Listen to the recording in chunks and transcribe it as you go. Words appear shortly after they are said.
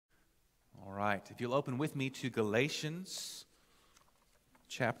right, if you'll open with me to Galatians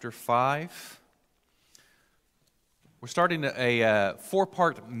chapter 5. We're starting a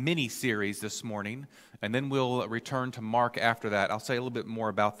four-part mini-series this morning, and then we'll return to Mark after that. I'll say a little bit more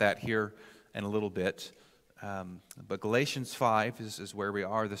about that here in a little bit. But Galatians 5 is where we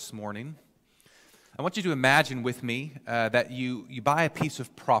are this morning. I want you to imagine with me that you buy a piece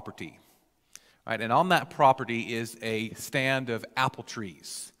of property, right? And on that property is a stand of apple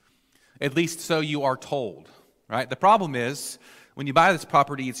trees. At least so you are told, right? The problem is, when you buy this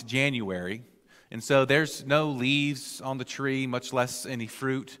property, it's January, and so there's no leaves on the tree, much less any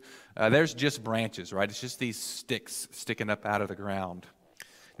fruit. There's just branches, right? It's just these sticks sticking up out of the ground.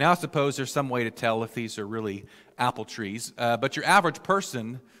 Now, I suppose there's some way to tell if these are really apple trees, but your average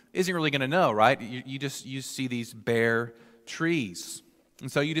person isn't really going to know, right? You see these bare trees,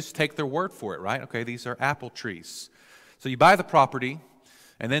 and so you just take their word for it, right? Okay, these are apple trees. So you buy the property,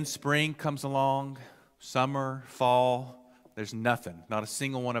 and then spring comes along, summer, fall, there's nothing. Not a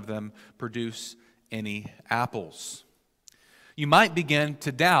single one of them produce any apples. You might begin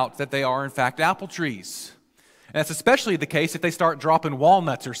to doubt that they are in fact apple trees. And that's especially the case if they start dropping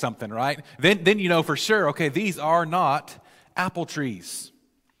walnuts or something, right? Then you know for sure, okay, these are not apple trees.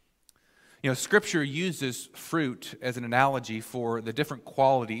 You know, Scripture uses fruit as an analogy for the different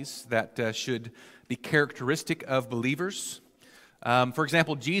qualities that should be characteristic of believers. For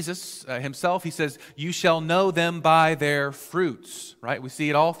example, Jesus himself, he says, "You shall know them by their fruits," right? We see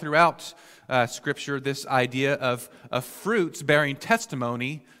it all throughout Scripture, this idea of fruits bearing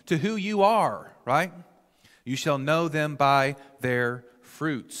testimony to who you are, right? You shall know them by their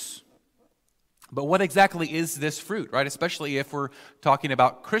fruits. But what exactly is this fruit, right? Especially if we're talking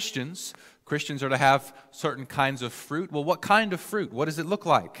about Christians. Christians are to have certain kinds of fruit. Well, what kind of fruit? What does it look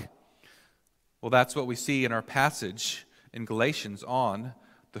like? Well, that's what we see in our passage in Galatians on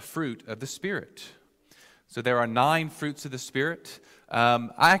the fruit of the Spirit. So there are 9 fruits of the Spirit. I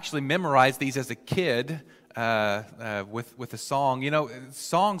actually memorized these as a kid with a song. You know,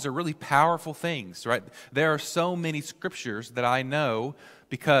 songs are really powerful things, right? There are so many scriptures that I know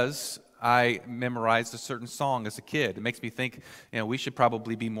because I memorized a certain song as a kid. It makes me think, you know, we should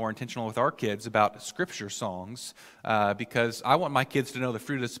probably be more intentional with our kids about scripture songs because I want my kids to know the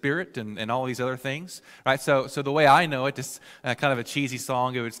fruit of the Spirit and all these other things, right? So the way I know it, just kind of a cheesy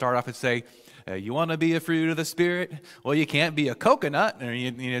song, it would start off and say, you want to be a fruit of the Spirit? Well, you can't be a coconut, or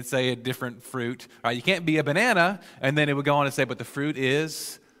you'd say a different fruit, right? You can't be a banana, and then it would go on to say, but the fruit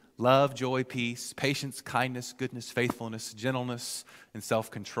is love, joy, peace, patience, kindness, goodness, faithfulness, gentleness, and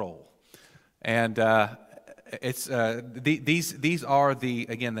self-control. And these are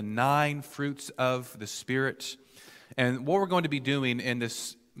the 9 fruits of the Spirit. And what we're going to be doing in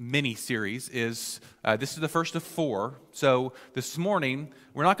this mini-series is, this is the first of 4. So this morning,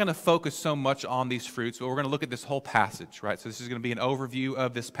 we're not going to focus so much on these fruits, but we're going to look at this whole passage, right? So this is going to be an overview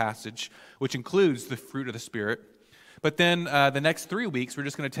of this passage, which includes the fruit of the Spirit. But then the next 3 weeks, we're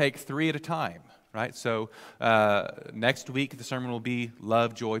just going to take 3 at a time, right? So next week, the sermon will be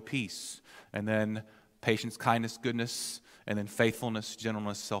love, joy, peace. And then patience, kindness, goodness, and then faithfulness,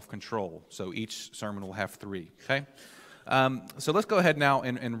 gentleness, self-control. So each sermon will have 3, okay? So let's go ahead now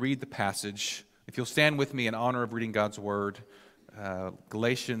and read the passage. If you'll stand with me in honor of reading God's Word,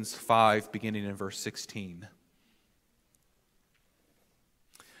 Galatians 5, beginning in verse 16.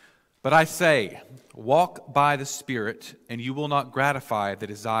 But I say, walk by the Spirit, and you will not gratify the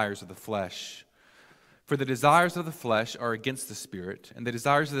desires of the flesh. For the desires of the flesh are against the Spirit, and the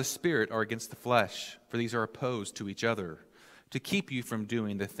desires of the Spirit are against the flesh, for these are opposed to each other, to keep you from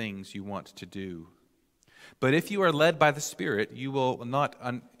doing the things you want to do. But if you are led by the Spirit, you are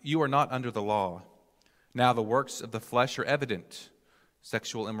not under the law. Now the works of the flesh are evident: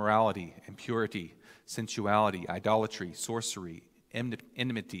 sexual immorality, impurity, sensuality, idolatry, sorcery,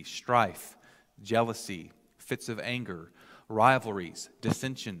 enmity, strife, jealousy, fits of anger, rivalries,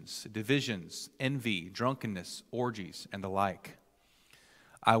 dissensions, divisions, envy, drunkenness, orgies, and the like.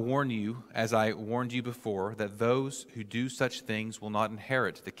 I warn you, as I warned you before, that those who do such things will not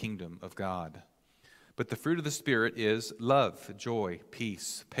inherit the kingdom of God. But the fruit of the Spirit is love, joy,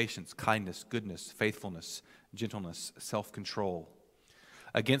 peace, patience, kindness, goodness, faithfulness, gentleness, self-control.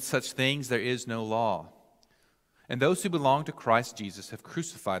 Against such things there is no law. And those who belong to Christ Jesus have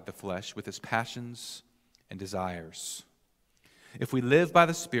crucified the flesh with its passions and desires. If we live by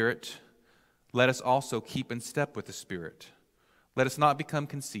the Spirit, let us also keep in step with the Spirit. Let us not become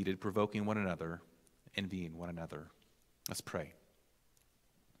conceited, provoking one another, envying one another. Let's pray.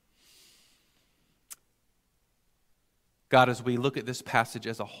 God, as we look at this passage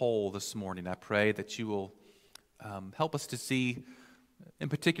as a whole this morning, I pray that you will help us to see In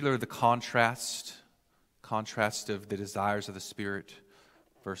particular, the contrast of the desires of the Spirit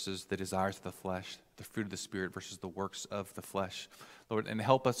versus the desires of the flesh, the fruit of the Spirit versus the works of the flesh. Lord, and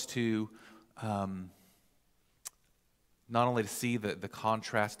help us to not only to see the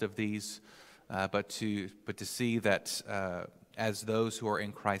contrast of these, but to see that as those who are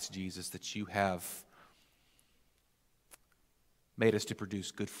in Christ Jesus, that you have made us to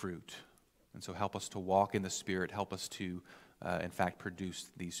produce good fruit. And so help us to walk in the Spirit. Help us to, in fact, produce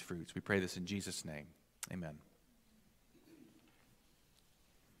these fruits. We pray this in Jesus' name. Amen.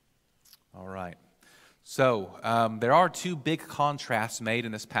 All right. So there are two big contrasts made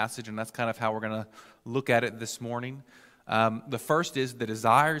in this passage, and that's kind of how we're going to look at it this morning. The first is the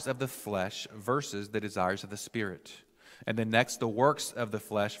desires of the flesh versus the desires of the Spirit. And then next, the works of the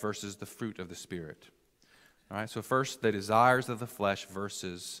flesh versus the fruit of the Spirit. All right, so first, the desires of the flesh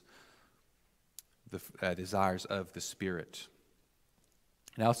versus the desires of the Spirit.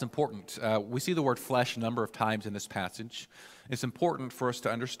 Now, it's important. We see the word flesh a number of times in this passage. It's important for us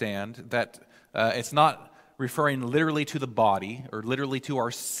to understand that it's not referring literally to the body or literally to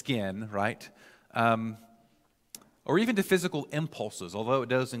our skin, right? Or even to physical impulses, although it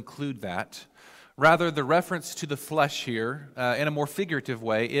does include that. Rather, the reference to the flesh here, in a more figurative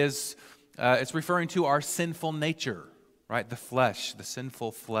way, is it's referring to our sinful nature, right? The flesh, the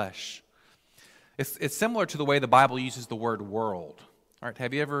sinful flesh. It's similar to the way the Bible uses the word world. All right,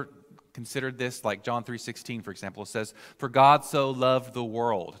 have you ever considered this? Like John 3:16, for example, it says, "For God so loved the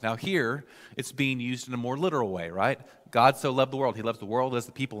world." Now here, it's being used in a more literal way, right? God so loved the world. He loves the world as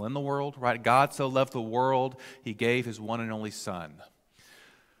the people in the world, right? God so loved the world, He gave His one and only Son.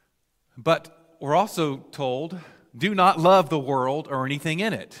 But we're also told, do not love the world or anything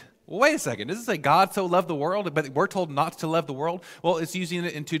in it. Well, wait a second. Does it say God so loved the world, but we're told not to love the world? Well, it's using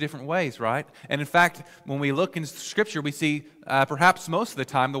it in two different ways, right? And in fact, when we look in Scripture, we see perhaps most of the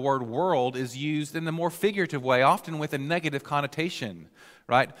time the word world is used in the more figurative way, often with a negative connotation,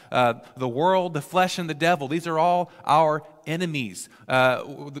 right? The world, the flesh, and the devil, these are all our enemies.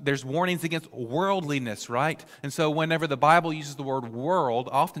 There's warnings against worldliness, right? And so whenever the Bible uses the word world,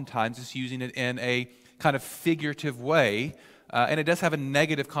 oftentimes it's using it in a kind of figurative way. And it does have a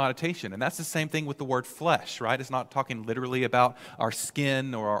negative connotation. And that's the same thing with the word flesh, right? It's not talking literally about our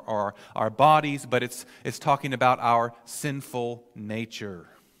skin or our bodies, but it's talking about our sinful nature.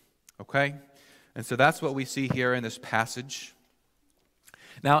 Okay? And so that's what we see here in this passage.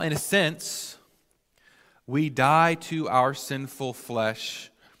 Now, in a sense, we die to our sinful flesh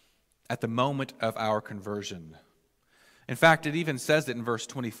at the moment of our conversion. In fact, it even says it in verse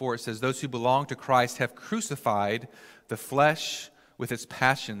 24. It says, "Those who belong to Christ have crucified the flesh with its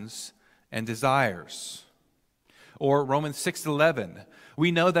passions and desires." Or Romans 6:11,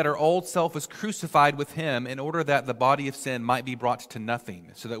 "We know that our old self was crucified with Him in order that the body of sin might be brought to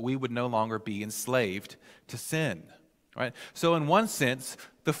nothing, so that we would no longer be enslaved to sin." Right? So in one sense,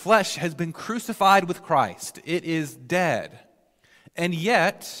 the flesh has been crucified with Christ. It is dead. And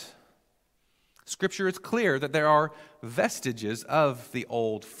yet, Scripture is clear that there are vestiges of the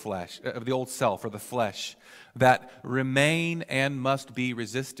old flesh, of the old self or the flesh, that remain and must be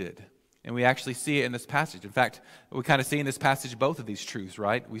resisted. And we actually see it in this passage. In fact, we kind of see in this passage both of these truths,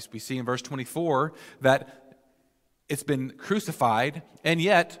 right? We see in verse 24 that it's been crucified, and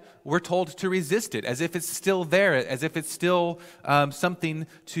yet we're told to resist it, as if it's still there, as if it's still something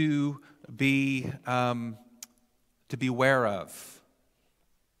to beware of.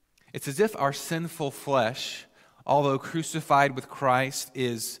 It's as if our sinful flesh, although crucified with Christ,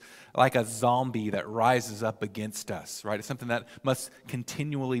 is like a zombie that rises up against us, right? It's something that must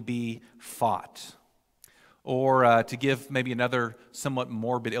continually be fought. Or to give maybe another somewhat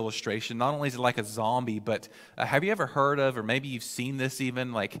morbid illustration, not only is it like a zombie, but have you ever heard of, or maybe you've seen this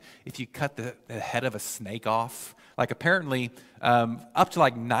even, like if you cut the head of a snake off? Like apparently up to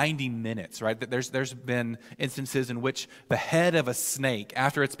like 90 minutes, right? There's been instances in which the head of a snake,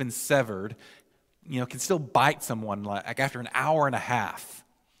 after it's been severed, can still bite someone like after an hour and a half,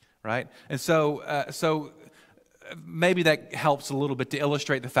 right? And so maybe that helps a little bit to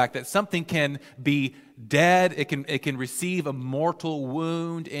illustrate the fact that something can be dead, it can receive a mortal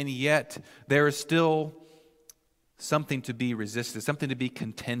wound, and yet there is still something to be resisted, something to be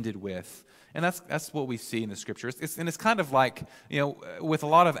contended with. And that's what we see in the Scripture. It's kind of like, with a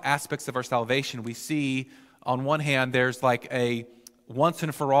lot of aspects of our salvation, we see on one hand there's like a once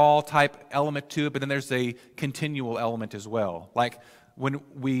and for all type element to it, but then there's a continual element as well. Like when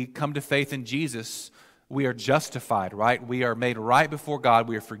we come to faith in Jesus, we are justified, right? We are made right before God.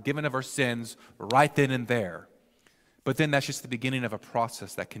 We are forgiven of our sins right then and there. But then that's just the beginning of a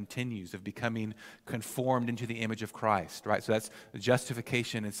process that continues of becoming conformed into the image of Christ, right? So that's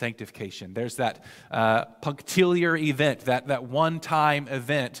justification and sanctification. There's that punctiliar event, that one-time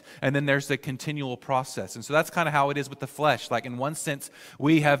event, and then there's the continual process. And so that's kind of how it is with the flesh. Like in one sense,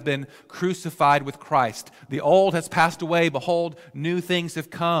 we have been crucified with Christ. The old has passed away. Behold, new things have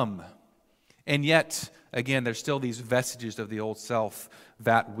come. And yet, again, there's still these vestiges of the old self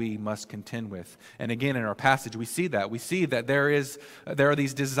that we must contend with. And again, in our passage, we see that. We see that there are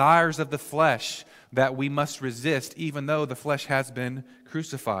these desires of the flesh that we must resist, even though the flesh has been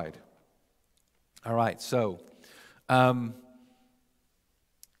crucified. All right, so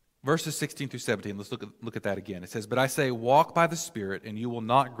verses 16 through 17, let's look at that again. It says, "But I say, walk by the Spirit, and you will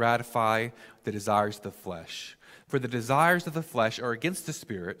not gratify the desires of the flesh. For the desires of the flesh are against the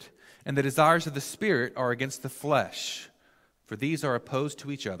Spirit, and the desires of the Spirit are against the flesh. For these are opposed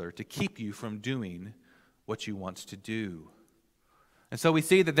to each other to keep you from doing what you want to do." And so we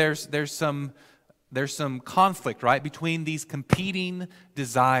see that there's some conflict, right, between these competing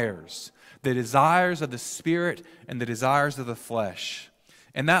desires, the desires of the Spirit and the desires of the flesh.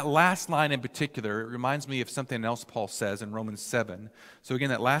 And that last line in particular, it reminds me of something else Paul says in Romans 7. So again,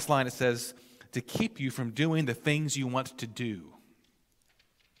 that last line, it says, to keep you from doing the things you want to do.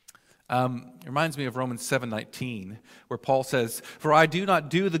 It reminds me of Romans 7:19, where Paul says, "For I do not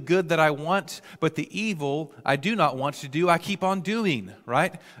do the good that I want, but the evil I do not want to do, I keep on doing."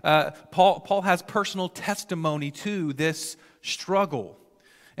 Right? Paul has personal testimony to this struggle.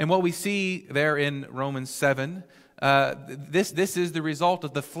 And what we see there in Romans 7, this is the result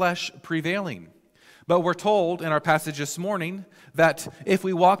of the flesh prevailing. But we're told in our passage this morning that if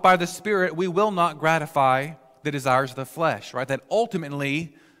we walk by the Spirit, we will not gratify the desires of the flesh, right? That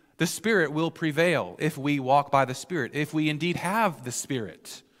ultimately the Spirit will prevail if we walk by the Spirit, if we indeed have the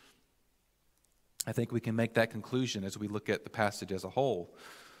Spirit. I think we can make that conclusion as we look at the passage as a whole.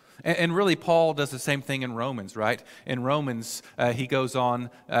 And really, Paul does the same thing in Romans, right? In Romans, he goes on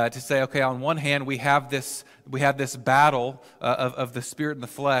to say, okay, on one hand, we have this battle of the Spirit and the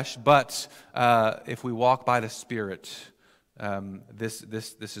flesh, but if we walk by the Spirit, this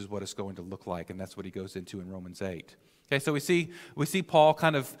is what it's going to look like, and that's what he goes into in Romans 8. Okay, so we see Paul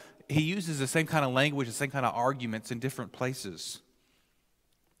he uses the same kind of language, the same kind of arguments in different places.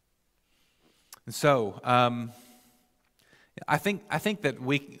 And so, I think that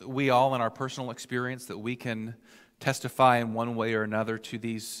we all in our personal experience that we can testify in one way or another to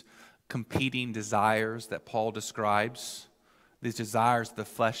these competing desires that Paul describes, these desires of the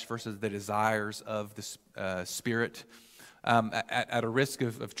flesh versus the desires of the Spirit. At a risk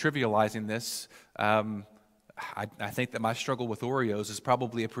of trivializing this, I think that my struggle with Oreos is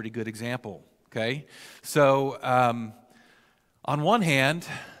probably a pretty good example, okay? So, on one hand,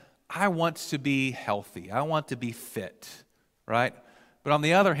 I want to be healthy. I want to be fit, right? But on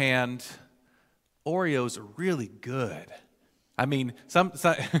the other hand, Oreos are really good. I mean,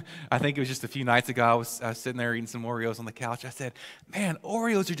 I think it was just a few nights ago, I was sitting there eating some Oreos on the couch. I said, man,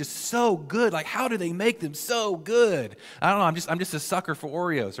 Oreos are just so good. Like, how do they make them so good? I don't know, I'm just a sucker for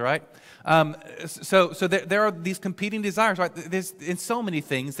Oreos, right? So there are these competing desires, right? In so many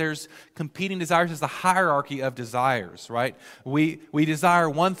things, there's competing desires. There's a hierarchy of desires, right? We desire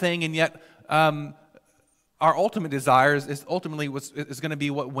one thing, and yet our ultimate desires is ultimately is going to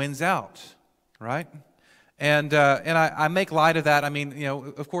be what wins out, right? And I make light of that. I mean, you know,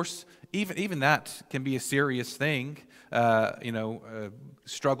 of course, even that can be a serious thing.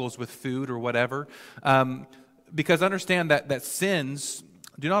 Struggles with food or whatever, because understand that sins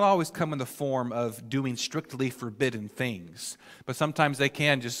do not always come in the form of doing strictly forbidden things, but sometimes they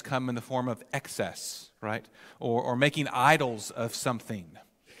can just come in the form of excess, right? Or making idols of something.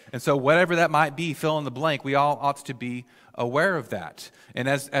 And so whatever that might be, fill in the blank, we all ought to be aware of that. And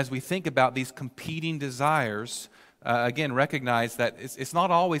as we think about these competing desires, again, recognize that it's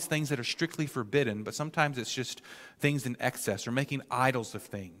not always things that are strictly forbidden, but sometimes it's just things in excess or making idols of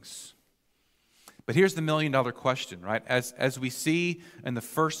things. But here's the million-dollar question, right? As we see in the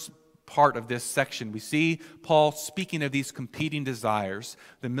first part of this section, we see Paul speaking of these competing desires.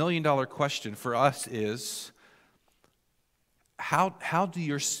 The million-dollar question for us is, how do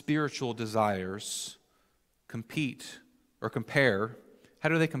your spiritual desires compete or compare? How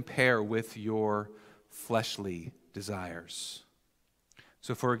do they compare with your fleshly desires?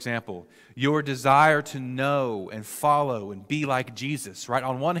 So, for example, your desire to know and follow and be like Jesus, right?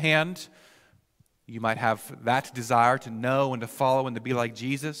 On one hand, you might have that desire to know and to follow and to be like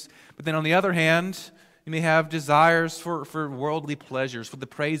Jesus. But then on the other hand, you may have desires for worldly pleasures, for the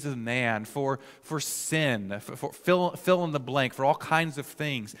praise of man, for sin, for fill in the blank, for all kinds of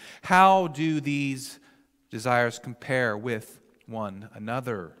things. How do these desires compare with one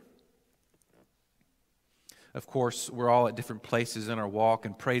another? Of course, we're all at different places in our walk,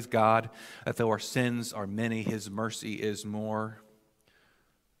 and praise God that though our sins are many, His mercy is more.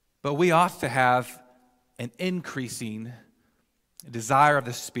 But we ought to have an increasing desire of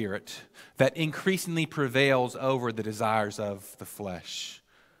the Spirit that increasingly prevails over the desires of the flesh.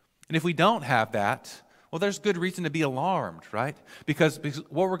 And if we don't have that, well, there's good reason to be alarmed, right? Because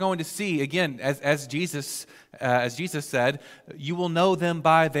what we're going to see, again, as Jesus said, you will know them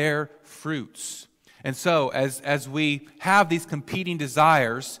by their fruits. And so, as we have these competing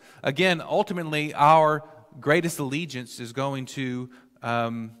desires, again, ultimately, our greatest allegiance is going to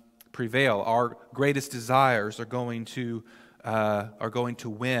prevail. Our greatest desires are going to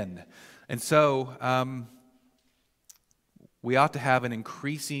win. And so, we ought to have an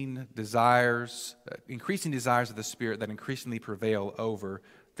increasing desires of the Spirit that increasingly prevail over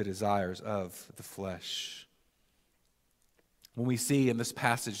the desires of the flesh. When we see in this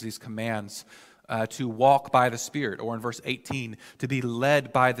passage these commands to walk by the Spirit, or in verse 18, to be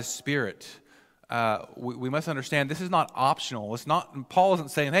led by the Spirit, we must understand this is not optional. It's not. Paul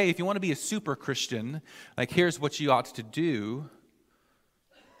isn't saying, hey, if you want to be a super Christian, like here's what you ought to do.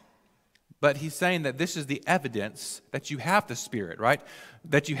 But he's saying that this is the evidence that you have the Spirit, right?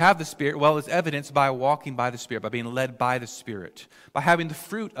 That you have the Spirit, well, it's evidenced by walking by the Spirit, by being led by the Spirit, by having the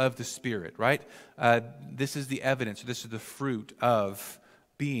fruit of the Spirit, right? This is the evidence, this is the fruit of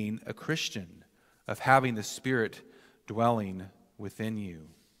being a Christian, of having the Spirit dwelling within you.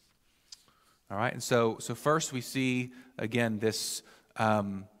 All right, and so first we see, again, this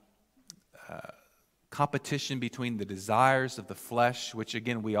competition between the desires of the flesh, which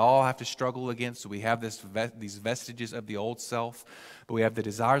again we all have to struggle against. So we have these vestiges of the old self, but we have the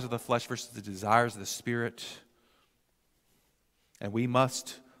desires of the flesh versus the desires of the Spirit. And we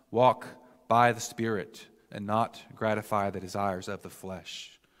must walk by the Spirit and not gratify the desires of the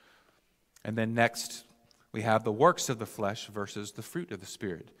flesh. And then next, we have the works of the flesh versus the fruit of the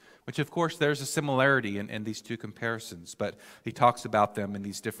Spirit, which of course there's a similarity in these two comparisons, but he talks about them in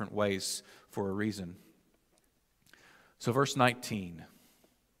these different ways for a reason. So verse 19.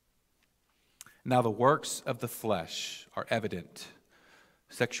 Now the works of the flesh are evident: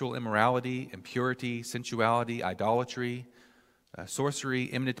 sexual immorality, impurity, sensuality, idolatry, sorcery,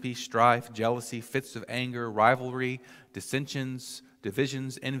 enmity, strife, jealousy, fits of anger, rivalry, dissensions,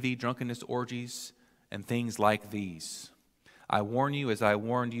 divisions, envy, drunkenness, orgies, and things like these. I warn you, as I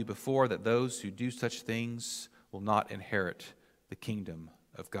warned you before, that those who do such things will not inherit the kingdom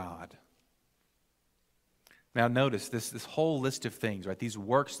of God. Now notice this whole list of things, right? These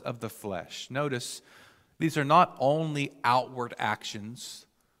works of the flesh. Notice these are not only outward actions,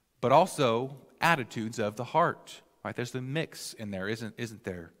 but also attitudes of the heart, right? There's the mix in there, isn't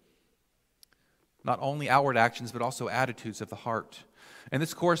there? Not only outward actions, but also attitudes of the heart. And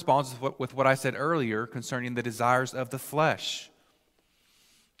this corresponds with what I said earlier concerning the desires of the flesh.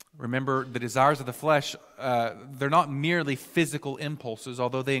 Remember, the desires of the flesh, they're not merely physical impulses,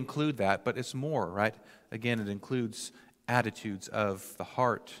 although they include that, but it's more, right? Again, it includes attitudes of the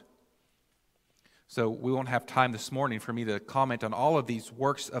heart. So we won't have time this morning for me to comment on all of these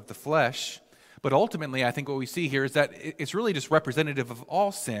works of the flesh, but ultimately I think what we see here is that it's really just representative of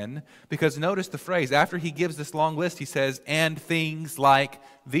all sin, because notice the phrase, after he gives this long list, he says, and things like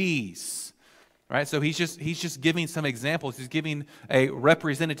these. Right? So he's just giving some examples. He's giving a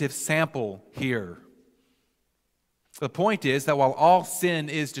representative sample here. The point is that while all sin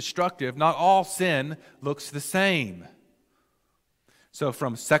is destructive, not all sin looks the same. So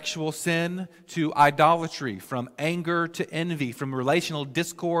from sexual sin to idolatry, from anger to envy, from relational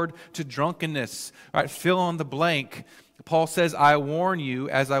discord to drunkenness, right? Fill in the blank. Paul says, I warn you,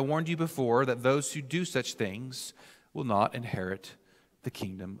 as I warned you before, that those who do such things will not inherit the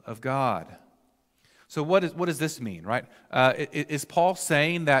kingdom of God. So what does this mean, right? Is Paul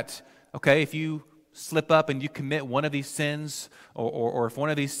saying that, okay, if you slip up and you commit one of these sins, or if one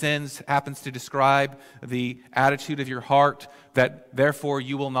of these sins happens to describe the attitude of your heart, that therefore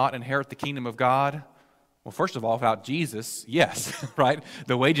you will not inherit the kingdom of God? Well, first of all, without Jesus, yes, right?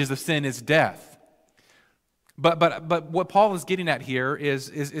 The wages of sin is death. But what Paul is getting at here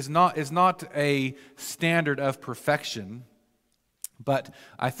is not a standard of perfection. But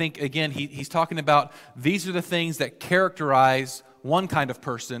I think, again, he's talking about these are the things that characterize one kind of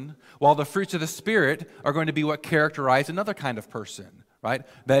person, while the fruits of the Spirit are going to be what characterize another kind of person, right?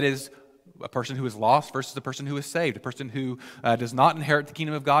 That is a person who is lost versus a person who is saved, a person who does not inherit the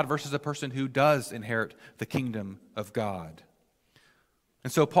kingdom of God versus a person who does inherit the kingdom of God.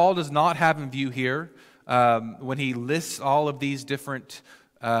 And so Paul does not have in view here, when he lists all of these different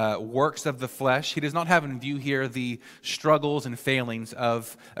works of the flesh. He does not have in view here the struggles and failings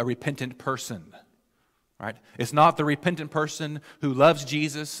of a repentant person. Right? It's not the repentant person who loves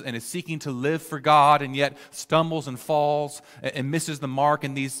Jesus and is seeking to live for God and yet stumbles and falls and misses the mark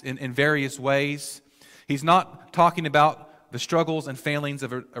in various ways. He's not talking about the struggles and failings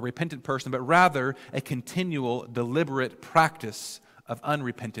of a repentant person, but rather a continual, deliberate practice of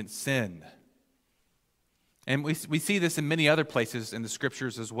unrepentant sin. And we see this in many other places in the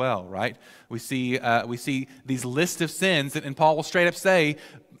Scriptures as well, right? We see these lists of sins, and Paul will straight up say,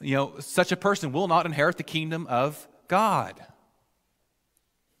 such a person will not inherit the kingdom of God.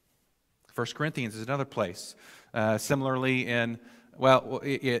 1 Corinthians is another place. Similarly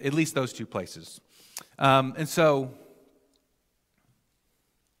at least those two places. And so,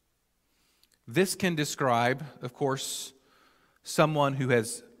 this can describe, of course, someone who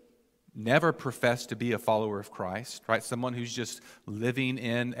has never professed to be a follower of Christ, right? Someone who's just living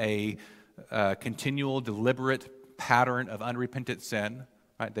in a continual, deliberate pattern of unrepentant sin.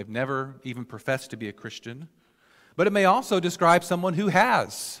 Right? They've never even professed to be a Christian. But it may also describe someone who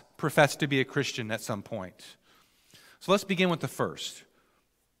has professed to be a Christian at some point. So let's begin with the first.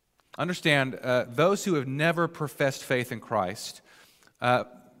 Understand, those who have never professed faith in Christ,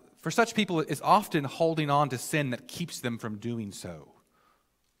 for such people, it's often holding on to sin that keeps them from doing so.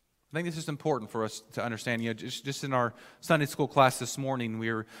 I think this is important for us to understand. Just in our Sunday school class this morning,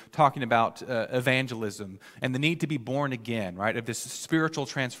 we were talking about evangelism and the need to be born again, right? Of this spiritual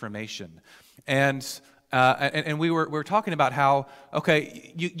transformation, and we were talking about how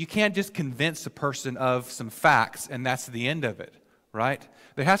you can't just convince a person of some facts and that's the end of it, right?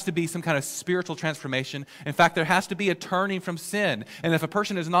 There has to be some kind of spiritual transformation. In fact, there has to be a turning from sin. And if a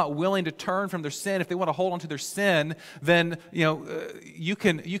person is not willing to turn from their sin, if they want to hold on to their sin, then you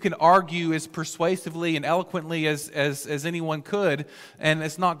can argue as persuasively and eloquently as anyone could, and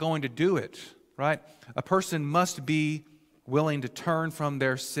it's not going to do it, right? A person must be willing to turn from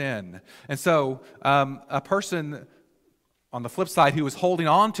their sin. And so a person, on the flip side, who is holding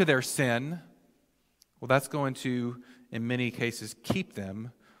on to their sin, well, that's going to, in many cases, keep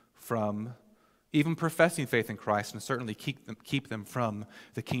them from even professing faith in Christ, and certainly keep them from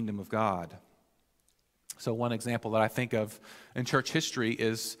the kingdom of God. So one example that I think of in church history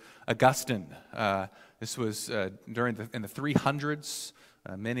is Augustine. This was in the 300s,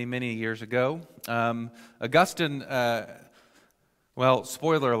 many years ago. Augustine,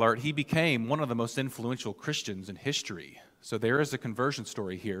 spoiler alert, he became one of the most influential Christians in history. So there is a conversion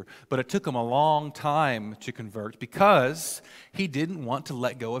story here, but it took him a long time to convert because he didn't want to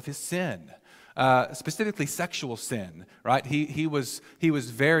let go of his sin, specifically sexual sin. Right? He was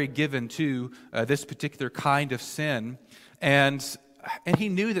very given to this particular kind of sin, and he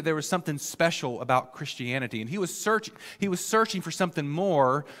knew that there was something special about Christianity, and he was searching for something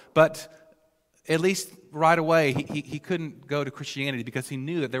more, but at least right away he couldn't go to Christianity because he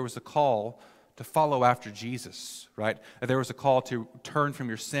knew that there was a call to follow after Jesus, right? There was a call to turn from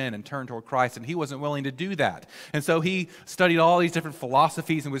your sin and turn toward Christ, and he wasn't willing to do that. And so he studied all these different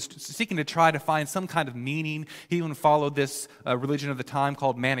philosophies and was seeking to try to find some kind of meaning. He even followed this religion of the time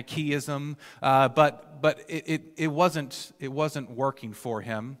called Manichaeism, but it wasn't working for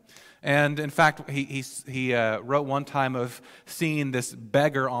him. And in fact, he wrote one time of seeing this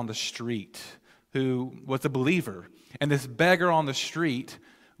beggar on the street who was a believer, and this beggar on the street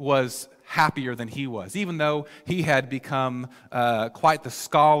was happier than he was, even though he had become quite the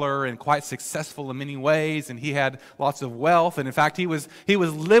scholar and quite successful in many ways, and he had lots of wealth, and in fact he was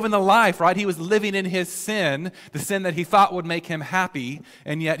living the life, right? He was living in his sin, the sin that he thought would make him happy,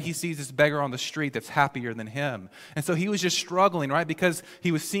 and yet he sees this beggar on the street that's happier than him. And so he was just struggling, right? Because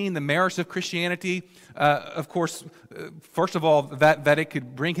he was seeing the merits of Christianity, of course, first of all, that it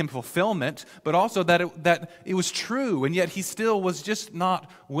could bring him fulfillment, but also that it was true, and yet he still was just not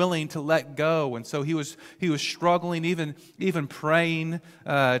willing to let go. And so he was struggling, even praying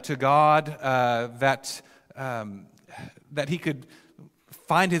to God that he could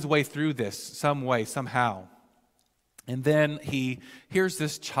find his way through this some way, somehow. And then he hears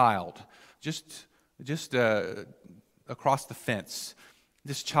this child just across the fence.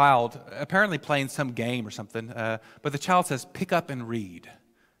 This child apparently playing some game or something, but the child says, "Pick up and read.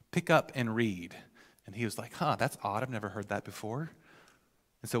 Pick up and read." And he was like, that's odd. I've never heard that before.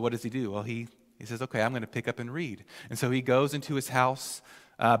 And so what does he do? Well, he says, okay, I'm going to pick up and read. And so he goes into his house.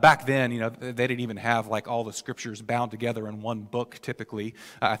 Back then, they didn't even have like all the scriptures bound together in one book typically.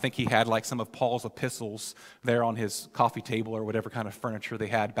 I think he had like some of Paul's epistles there on his coffee table or whatever kind of furniture they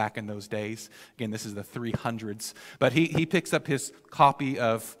had back in those days. Again, this is the 300s. But he picks up his copy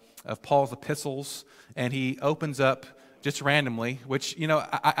of Paul's epistles, and he opens up just randomly, which,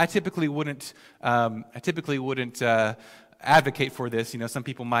 I typically wouldn't advocate for this. Some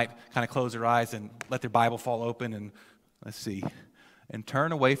people might kind of close their eyes and let their Bible fall open and, let's see, and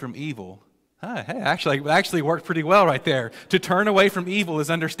turn away from evil. Hey, actually worked pretty well right there. To turn away from evil is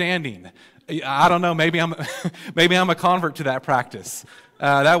understanding. I don't know, maybe I'm a convert to that practice.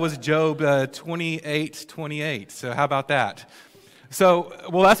 That was Job 28:28. So how about that? So,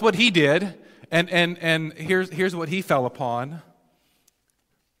 well, that's what he did, and here's what he fell upon.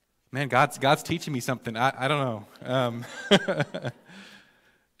 Man, God's teaching me something. I don't know.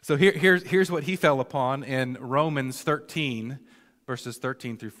 So here's what he fell upon in Romans 13, verses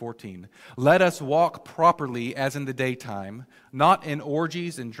 13 through 14. Let us walk properly as in the daytime, not in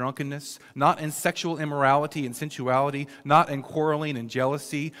orgies and drunkenness, not in sexual immorality and sensuality, not in quarreling and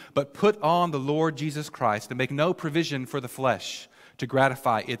jealousy, but put on the Lord Jesus Christ and make no provision for the flesh to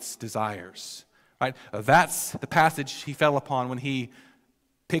gratify its desires. Right? That's the passage he fell upon when he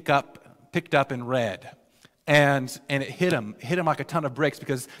picked up and read. And it hit him like a ton of bricks,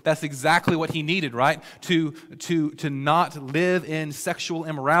 because that's exactly what he needed, right? To not live in sexual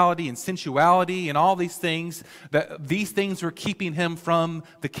immorality and sensuality and all these things, that these things were keeping him from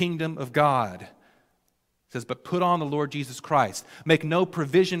the kingdom of God. It says, but put on the Lord Jesus Christ. Make no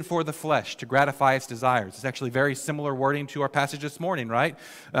provision for the flesh to gratify its desires. It's actually very similar wording to our passage this morning, right?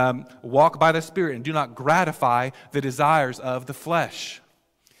 Walk by the Spirit and do not gratify the desires of the flesh.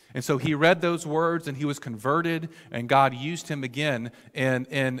 And so he read those words and he was converted, and God used him again in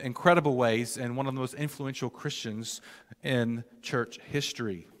incredible ways, and one of the most influential Christians in church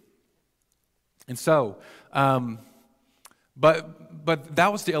history. And so, but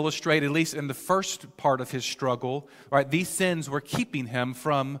that was to illustrate, at least in the first part of his struggle, right? These sins were keeping him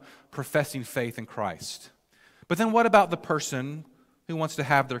from professing faith in Christ. But then what about the person who wants to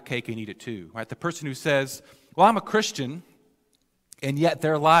have their cake and eat it too, right? The person who says, well, I'm a Christian, and yet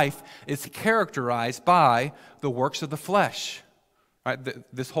their life is characterized by the works of the flesh. Right?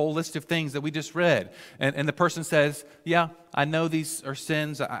 This whole list of things that we just read. And the person says, yeah, I know these are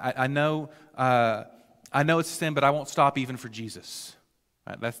sins. I know it's sin, but I won't stop even for Jesus.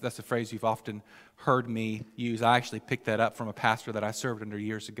 Right? That's a phrase you've often heard me use. I actually picked that up from a pastor that I served under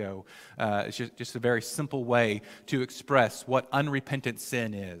years ago. It's just a very simple way to express what unrepentant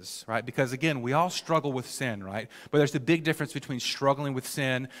sin is, right? Because again, we all struggle with sin, right? But there's a big difference between struggling with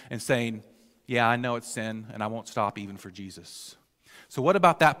sin and saying, yeah, I know it's sin, and I won't stop even for Jesus. So what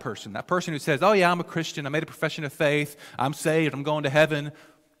about that person? That person who says, oh yeah, I'm a Christian, I made a profession of faith, I'm saved, I'm going to heaven.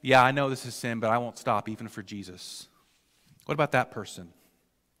 Yeah, I know this is sin, but I won't stop even for Jesus. What about that person?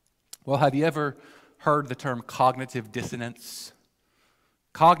 Well, have you ever heard the term cognitive dissonance?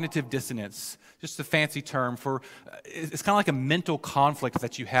 Cognitive dissonance, just a fancy term for, it's kind of like a mental conflict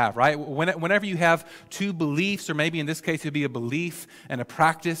that you have, right? Whenever you have two beliefs, or maybe in this case it would be a belief and a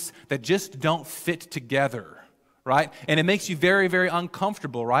practice that just don't fit together, right? And it makes you very, very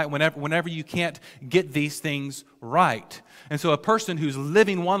uncomfortable, right? Whenever you can't get these things right. And so a person who's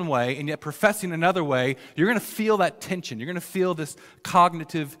living one way and yet professing another way, you're going to feel that tension. You're going to feel this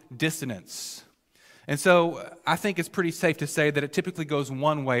cognitive dissonance. And so I think it's pretty safe to say that it typically goes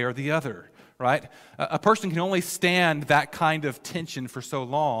one way or the other, right? A person can only stand that kind of tension for so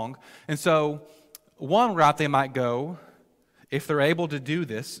long. And so one route they might go, if they're able to do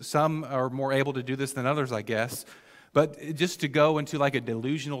this, some are more able to do this than others, I guess, but just to go into like a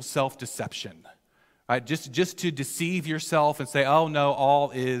delusional self-deception. Right? Just to deceive yourself and say, oh no,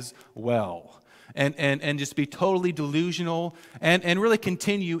 all is well. And just be totally delusional and really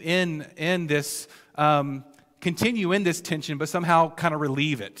continue in this tension, but somehow kind of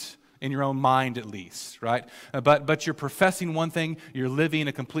relieve it in your own mind at least, right? But you're professing one thing, you're living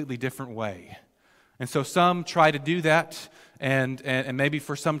a completely different way. And so some try to do that, and maybe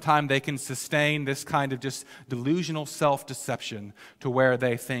for some time they can sustain this kind of just delusional self-deception to where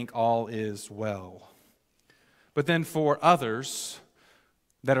they think all is well. But then for others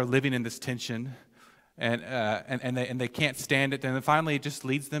that are living in this tension and they can't stand it, then finally it just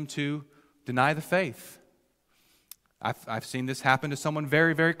leads them to deny the faith. I've seen this happen to someone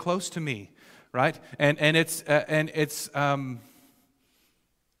very, very close to me, right? And it's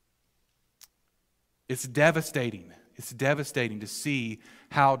devastating. It's devastating to see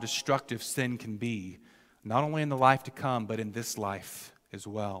how destructive sin can be, not only in the life to come, but in this life as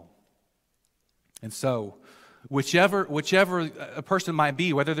well. And so, whichever a person might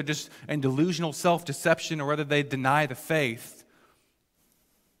be, whether they're just in delusional self-deception or whether they deny the faith,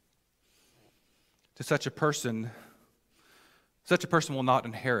 to such a person will not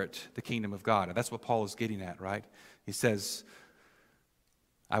inherit the kingdom of God. And that's what Paul is getting at, right? He says,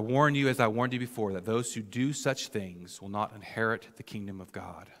 I warn you, as I warned you before, that those who do such things will not inherit the kingdom of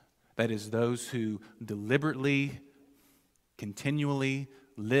God. That is, those who deliberately, continually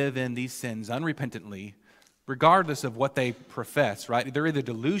live in these sins unrepentantly, regardless of what they profess, right? They're either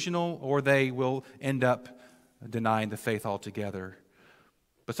delusional or they will end up denying the faith altogether.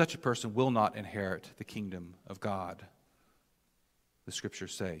 But such a person will not inherit the kingdom of God, the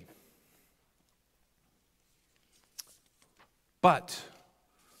Scriptures say. But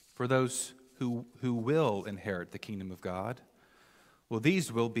for those who will inherit the kingdom of God, well,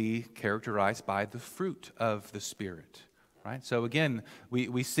 these will be characterized by the fruit of the Spirit. Right? So again,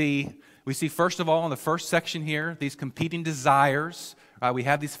 we see first of all in the first section here, these competing desires. We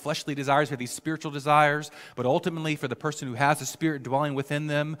have these fleshly desires, we have these spiritual desires, but ultimately for the person who has the Spirit dwelling within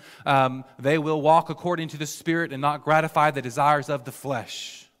them, they will walk according to the Spirit and not gratify the desires of the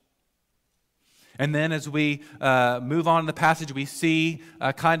flesh. And then as we move on in the passage, we see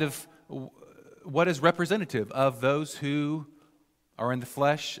kind of what is representative of those who are in the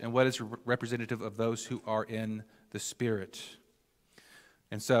flesh and what is representative of those who are in the Spirit.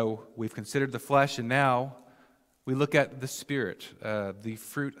 And so we've considered the flesh, and now we look at the Spirit, the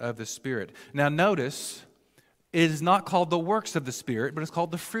fruit of the Spirit. Now notice, it is not called the works of the Spirit, but it's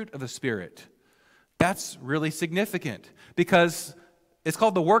called the fruit of the Spirit. That's really significant because it's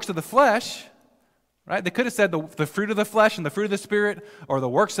called the works of the flesh, right? They could have said the fruit of the flesh and the fruit of the Spirit, or the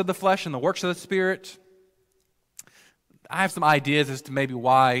works of the flesh and the works of the Spirit. I have some ideas as to maybe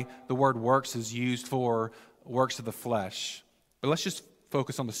why the word works is used for works of the flesh. But let's just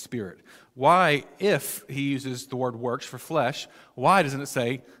focus on the Spirit. Why, if he uses the word works for flesh, why doesn't it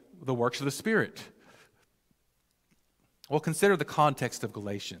say the works of the Spirit? Well, consider the context of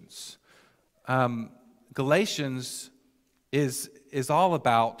Galatians. Galatians is all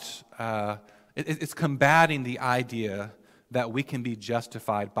about, it's combating the idea that we can be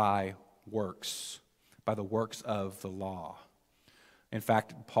justified by works, by the works of the law. In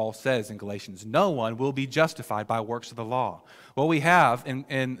fact, Paul says in Galatians, no one will be justified by works of the law. What we have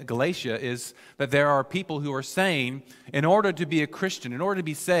in Galatia is that there are people who are saying, in order to be a Christian, in order to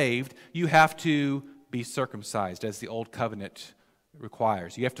be saved, you have to be circumcised, as the Old Covenant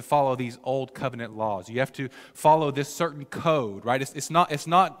requires. You have to follow these Old Covenant laws. You have to follow this certain code, right? It's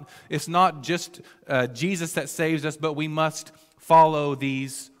not just Jesus that saves us, but we must follow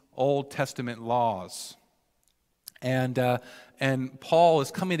these Old Testament laws. And Paul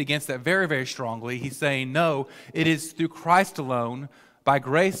is coming against that very, very strongly. He's saying, no, it is through Christ alone, by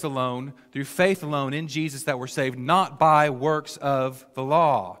grace alone, through faith alone in Jesus that we're saved, not by works of the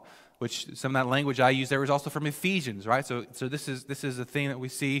law. Which some of that language I use there is also from Ephesians, right? So this is a thing that we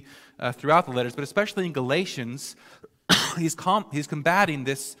see throughout the letters, but especially in Galatians, he's combating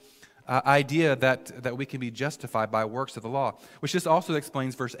this idea that we can be justified by works of the law, which just also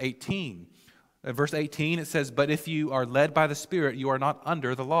explains verse 18. Verse 18, it says, but if you are led by the Spirit, you are not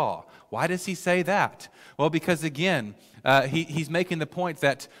under the law. Why does he say that? Well, because again, he's making the point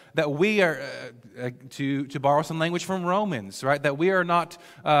that we are, to borrow some language from Romans, right? That we are not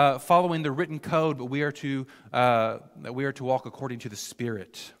following the written code, but we are to walk according to the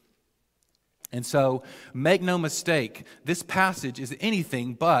Spirit. And so, make no mistake, this passage is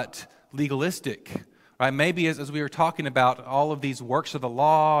anything but legalistic. Right? Maybe as we were talking about all of these works of the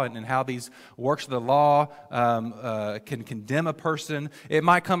law and how these works of the law can condemn a person, it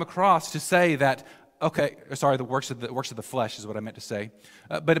might come across to say that, okay, sorry, the works of the flesh is what I meant to say.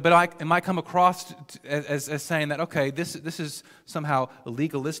 But it might come across as saying that, okay, this is somehow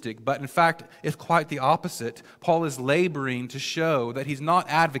legalistic. But in fact, it's quite the opposite. Paul is laboring to show that he's not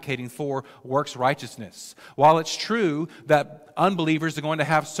advocating for works righteousness. While it's true that unbelievers are going to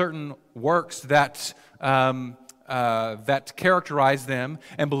have certain works that characterize them,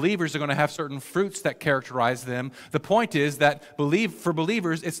 and believers are going to have certain fruits that characterize them. The point is that for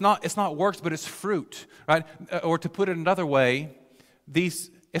believers, it's not works, but it's fruit, right? Or to put it another way,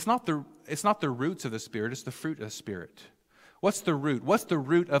 it's not the roots of the Spirit; it's the fruit of the Spirit. What's the root? What's the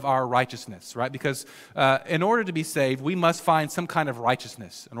root of our righteousness, right? Because in order to be saved, we must find some kind of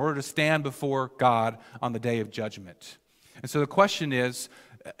righteousness in order to stand before God on the day of judgment. And so the question is,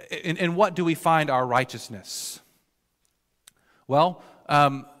 in what do we find our righteousness? Well,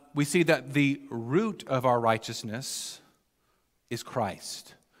 we see that the root of our righteousness is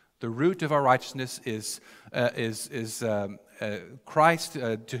Christ. The root of our righteousness is Christ,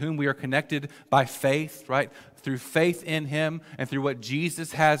 to whom we are connected by faith, right? Through faith in Him and through what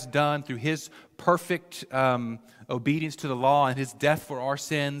Jesus has done, through His perfect obedience to the law and His death for our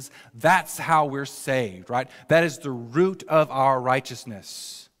sins. That's how we're saved, right? That is the root of our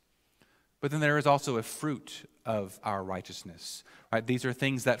righteousness. But then there is also a fruit of our righteousness. Right? These are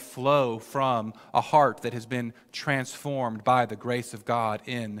things that flow from a heart that has been transformed by the grace of God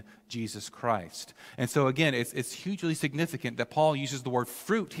in Jesus Christ. And so again, it's hugely significant that Paul uses the word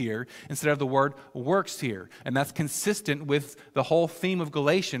fruit here instead of the word works here. And that's consistent with the whole theme of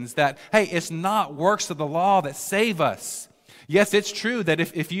Galatians that, hey, it's not works of the law that save us. Yes, it's true that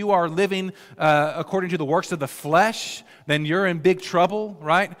if you are living according to the works of the flesh, then you're in big trouble,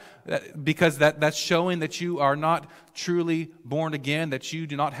 right? Because that's showing that you are not truly born again, that you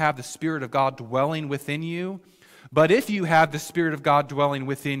do not have the Spirit of God dwelling within you. But if you have the Spirit of God dwelling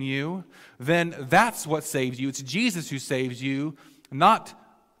within you, then that's what saves you. It's Jesus who saves you, not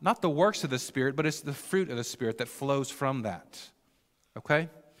the works of the Spirit, but it's the fruit of the Spirit that flows from that. Okay?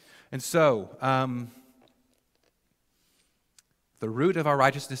 And so, the root of our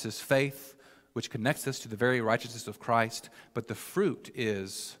righteousness is faith, which connects us to the very righteousness of Christ. But the fruit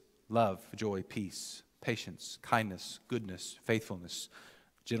is love, joy, peace, patience, kindness, goodness, faithfulness,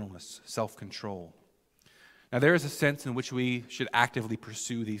 gentleness, self-control. Now, there is a sense in which we should actively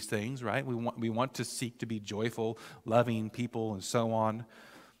pursue these things, right? We want to seek to be joyful, loving people, and so on.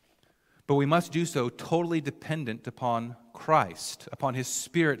 But we must do so totally dependent upon Christ, upon His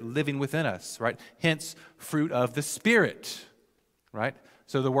Spirit living within us, right? Hence, fruit of the Spirit. Right?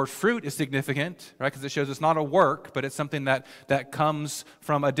 So the word fruit is significant, right? Because it shows it's not a work, but it's something that comes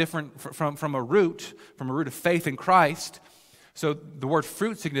from from a root of faith in Christ. So the word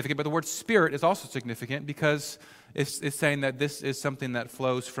fruit is significant, but the word spirit is also significant because it's saying that this is something that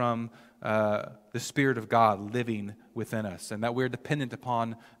flows from the Spirit of God living within us, and that we're dependent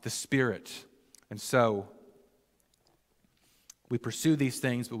upon the Spirit. And so we pursue these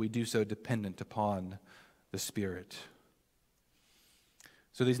things, but we do so dependent upon the Spirit.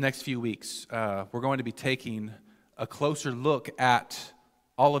 So these next few weeks, we're going to be taking a closer look at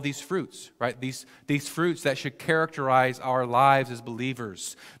all of these fruits, right? These fruits that should characterize our lives as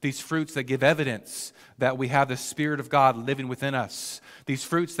believers. These fruits that give evidence that we have the Spirit of God living within us. These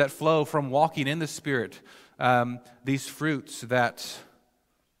fruits that flow from walking in the Spirit. These fruits that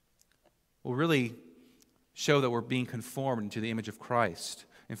will really show that we're being conformed into the image of Christ.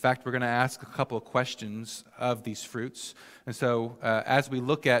 In fact, we're going to ask a couple of questions of these fruits. And so as we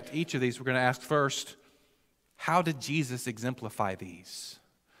look at each of these, we're going to ask first, how did Jesus exemplify these?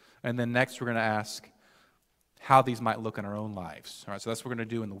 And then next we're going to ask how these might look in our own lives. All right, so that's what we're going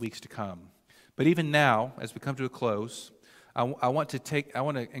to do in the weeks to come. But even now, as we come to a close, I want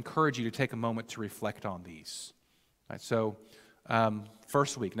to encourage you to take a moment to reflect on these. All right, so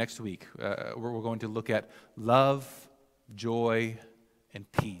next week, we're going to look at love, joy, and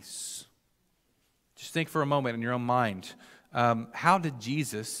peace. Just think for a moment in your own mind, how did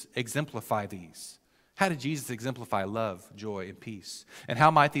Jesus exemplify these? How did Jesus exemplify love, joy, and peace? And how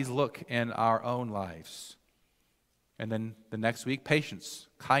might these look in our own lives? And then the next week, patience,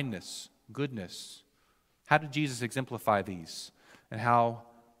 kindness, goodness. How did Jesus exemplify these? And how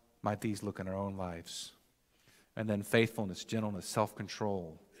might these look in our own lives? And then faithfulness, gentleness,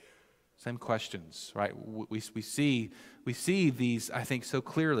 self-control. Same questions, right? We see these, I think, so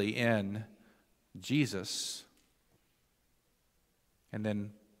clearly in Jesus. And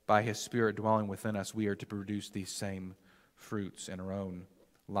then by His Spirit dwelling within us, we are to produce these same fruits in our own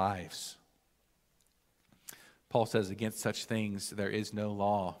lives. Paul says, against such things there is no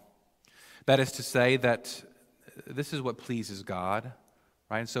law. That is to say that this is what pleases God,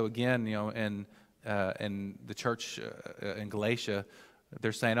 right? And so again, in the church in Galatia,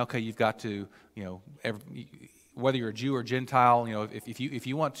 they're saying, okay, you've got to, whether you're a Jew or Gentile, if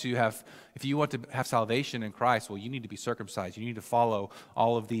you want to have salvation in Christ, well, you need to be circumcised. You need to follow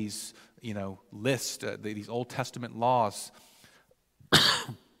all of these, lists, these Old Testament laws.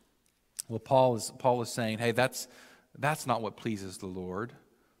 Well, Paul is saying, hey, that's not what pleases the Lord,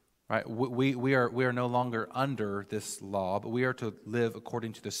 right? We are no longer under this law, but we are to live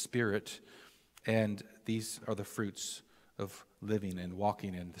according to the Spirit, and these are the fruits of living and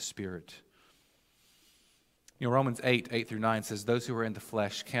walking in the Spirit. Romans 8 through 9 says, those who are in the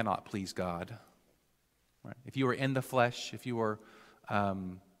flesh cannot please God. Right? If you are in the flesh, if you are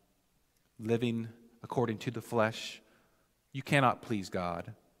living according to the flesh, you cannot please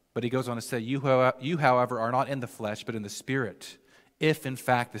God. But he goes on to say, you, however, are not in the flesh, but in the Spirit, if in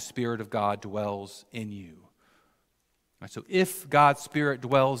fact the Spirit of God dwells in you. Right, so if God's Spirit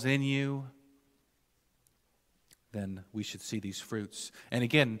dwells in you, then we should see these fruits. And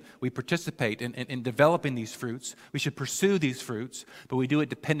again, we participate in developing these fruits. We should pursue these fruits, but we do it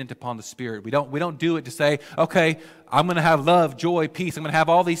dependent upon the Spirit. We don't do it to say, okay, I'm going to have love, joy, peace. I'm going to have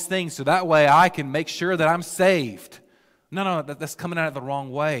all these things so that way I can make sure that I'm saved. No, that's coming out of the wrong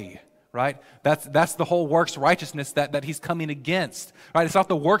way. right? That's the whole works righteousness that he's coming against, right? It's not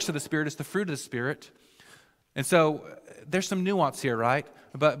the works of the Spirit, it's the fruit of the Spirit. And so there's some nuance here, right?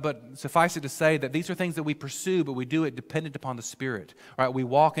 But suffice it to say that these are things that we pursue, but we do it dependent upon the Spirit, right? We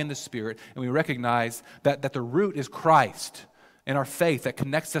walk in the Spirit, and we recognize that the root is Christ and our faith that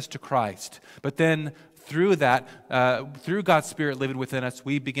connects us to Christ. But then through that, through God's Spirit living within us,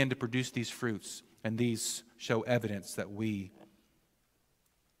 we begin to produce these fruits, and these show evidence that we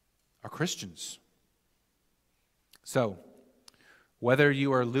are Christians. So, whether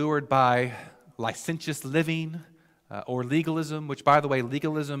you are lured by licentious living or legalism, which, by the way,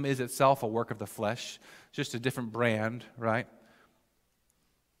 legalism is itself a work of the flesh, just a different brand, right?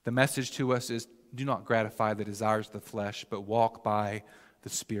 The message to us is, do not gratify the desires of the flesh, but walk by the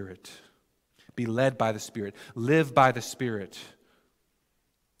Spirit. Be led by the Spirit. Live by the Spirit.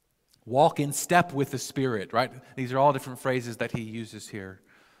 Walk in step with the Spirit, right? These are all different phrases that he uses here.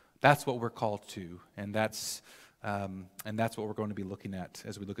 That's what we're called to, and that's what we're going to be looking at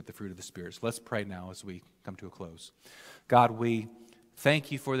as we look at the fruit of the Spirit. So let's pray now as we come to a close. God, we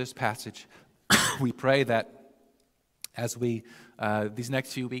thank you for this passage. We pray that as we, these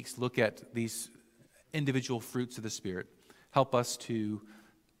next few weeks, look at these individual fruits of the Spirit, help us to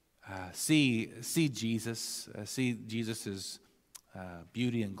see Jesus, see Jesus'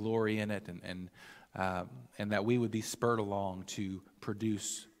 beauty and glory in it, and that we would be spurred along to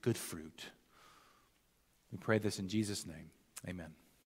produce good fruit. We pray this in Jesus' name. Amen.